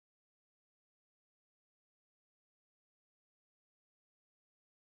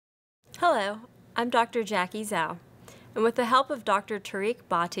Hello, I'm Dr. Jackie Dzau, and with the help of Dr. Tariq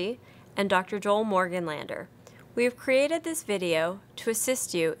Bhatti and Dr. Joel Morganlander, we have created this video to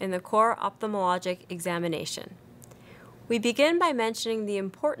assist you in the core ophthalmologic examination. We begin by mentioning the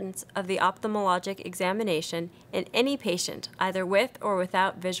importance of the ophthalmologic examination in any patient, either with or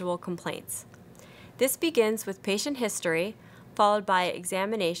without visual complaints. This begins with patient history, followed by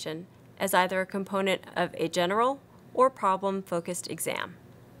examination as either a component of a general or problem-focused exam.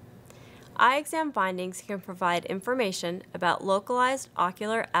 Eye exam findings can provide information about localized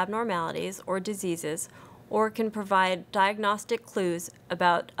ocular abnormalities or diseases, or can provide diagnostic clues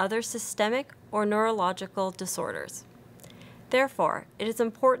about other systemic or neurological disorders. Therefore, it is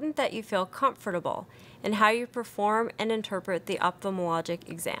important that you feel comfortable in how you perform and interpret the ophthalmologic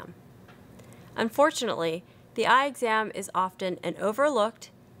exam. Unfortunately, the eye exam is often an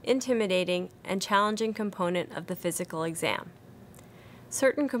overlooked, intimidating, and challenging component of the physical exam.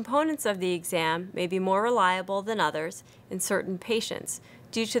 Certain components of the exam may be more reliable than others in certain patients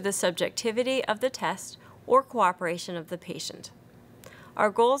due to the subjectivity of the test or cooperation of the patient. Our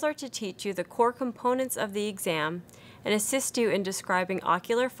goals are to teach you the core components of the exam and assist you in describing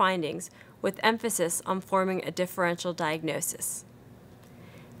ocular findings with emphasis on forming a differential diagnosis.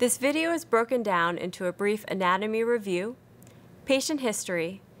 This video is broken down into a brief anatomy review, patient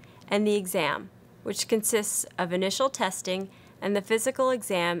history, and the exam, which consists of initial testing and the physical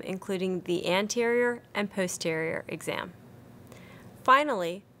exam, including the anterior and posterior exam.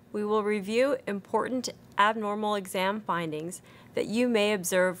 Finally, we will review important abnormal exam findings that you may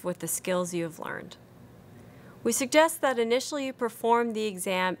observe with the skills you have learned. We suggest that initially you perform the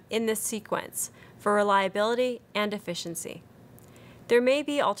exam in this sequence for reliability and efficiency. There may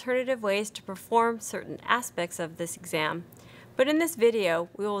be alternative ways to perform certain aspects of this exam, but in this video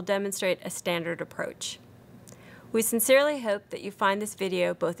we will demonstrate a standard approach. We sincerely hope that you find this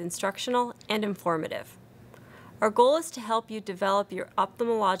video both instructional and informative. Our goal is to help you develop your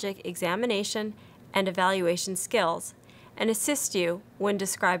ophthalmologic examination and evaluation skills and assist you when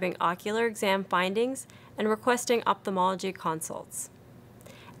describing ocular exam findings and requesting ophthalmology consults.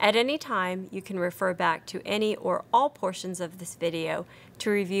 At any time, you can refer back to any or all portions of this video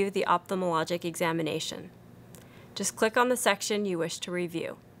to review the ophthalmologic examination. Just click on the section you wish to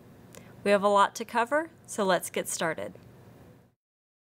review. We have a lot to cover, so let's get started.